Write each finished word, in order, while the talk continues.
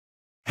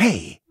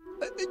Hey,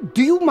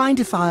 do you mind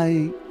if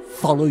I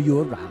follow you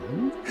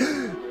around?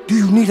 Do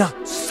you need a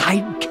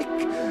sidekick?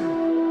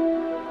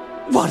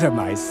 What am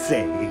I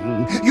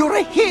saying? You're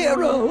a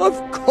hero,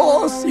 of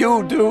course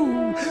you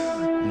do.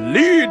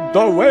 Lead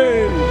the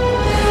way.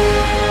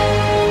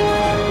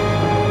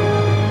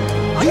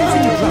 Are you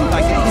feeling drunk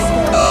like this?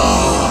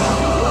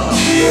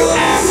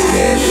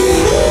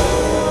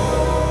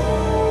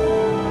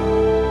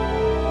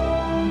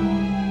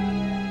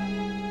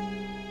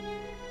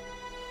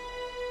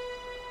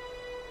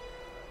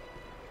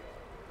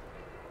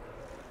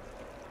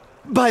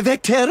 By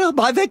Vectera,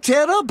 by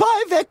Vectera,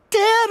 by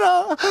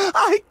Vectera!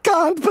 I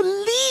can't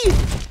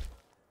believe...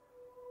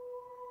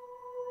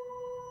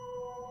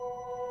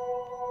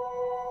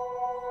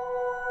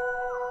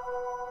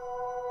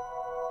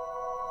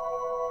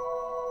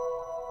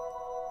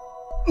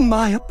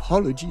 My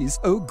apologies,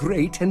 O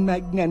great and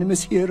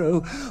magnanimous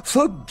hero.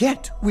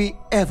 Forget we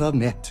ever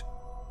met.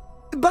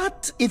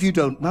 But if you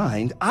don't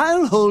mind,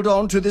 I'll hold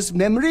on to this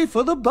memory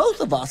for the both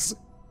of us.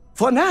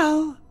 For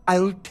now,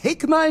 I'll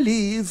take my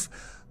leave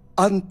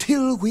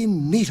until we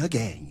meet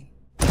again.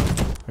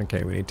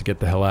 Okay, we need to get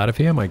the hell out of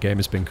here. My game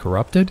has been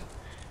corrupted.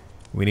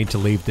 We need to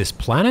leave this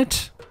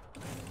planet.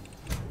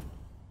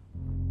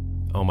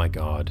 Oh my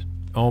god.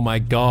 Oh my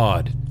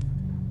god.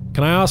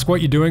 Can I ask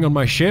what you're doing on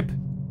my ship?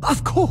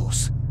 Of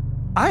course.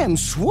 I am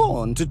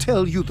sworn to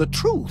tell you the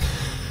truth,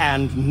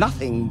 and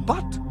nothing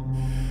but.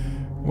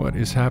 What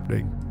is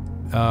happening?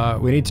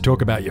 We need to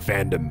talk about your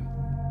fandom.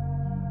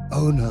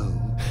 Oh no.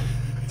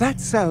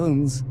 That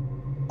sounds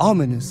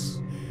ominous.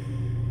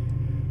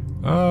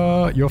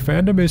 Your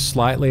fandom is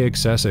slightly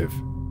excessive.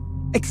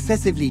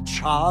 Excessively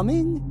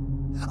charming?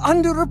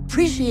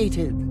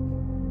 Underappreciated?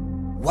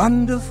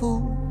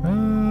 Wonderful?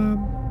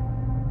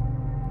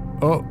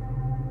 Oh.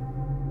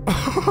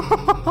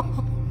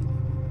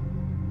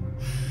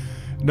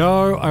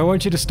 No, I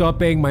want you to stop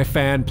being my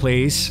fan,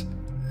 please.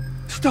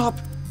 Stop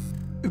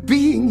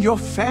being your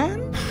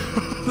fan?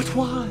 But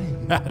why?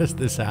 How does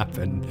this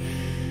happen?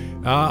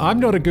 I'm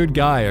not a good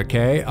guy,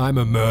 okay? I'm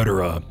a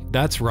murderer.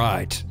 That's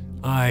right.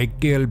 I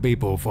kill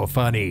people for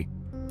funny.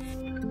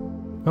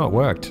 Oh, it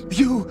worked.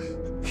 You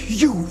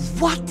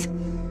what?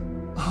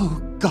 Oh,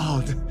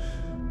 God.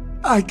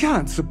 I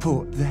can't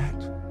support that.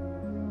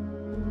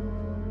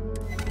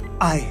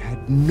 I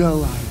had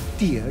no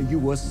idea you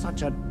were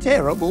such a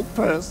terrible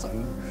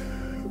person.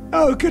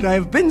 How could I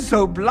have been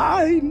so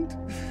blind?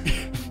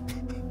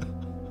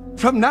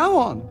 From now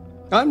on,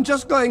 I'm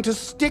just going to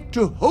stick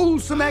to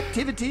wholesome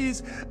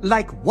activities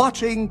like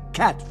watching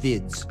cat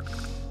vids.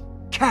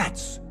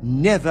 Cats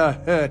never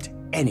hurt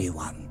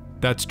anyone.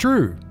 That's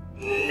true.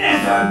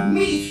 Never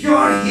meet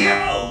your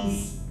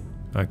heroes!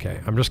 Okay,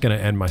 I'm just gonna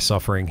end my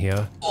suffering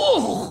here.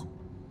 Oh.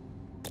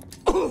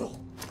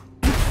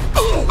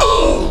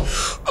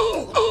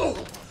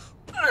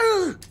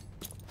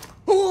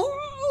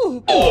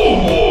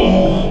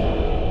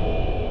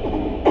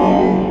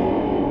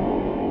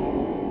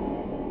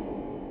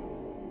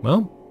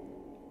 Well,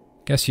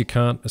 guess you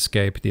can't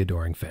escape the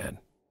adoring fan.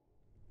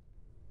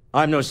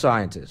 I'm no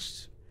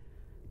scientist,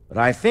 but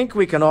I think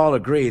we can all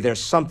agree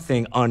there's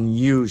something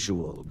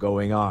unusual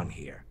going on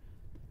here.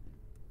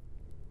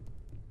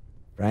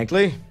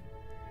 Frankly,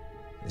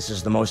 this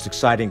is the most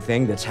exciting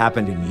thing that's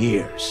happened in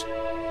years.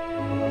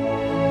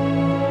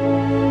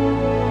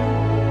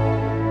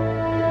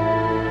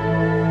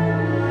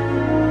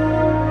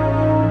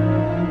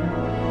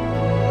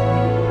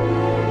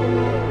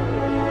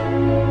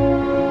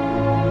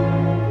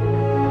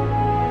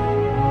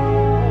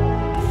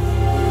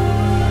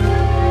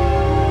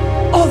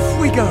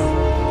 Off we go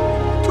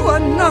to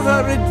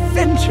another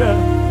adventure.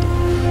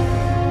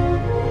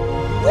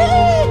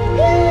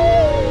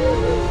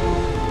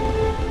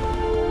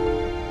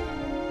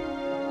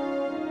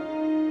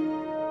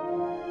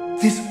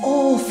 This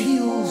all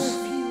feels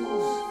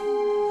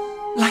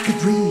like a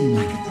dream.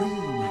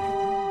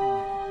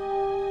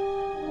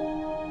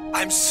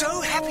 I'm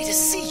so happy to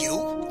see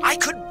you, I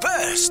could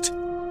burst.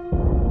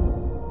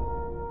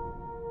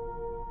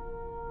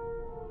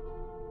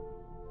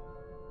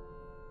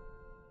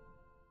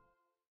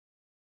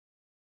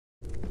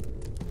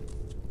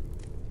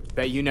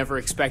 Bet you never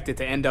expected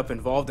to end up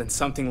involved in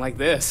something like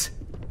this.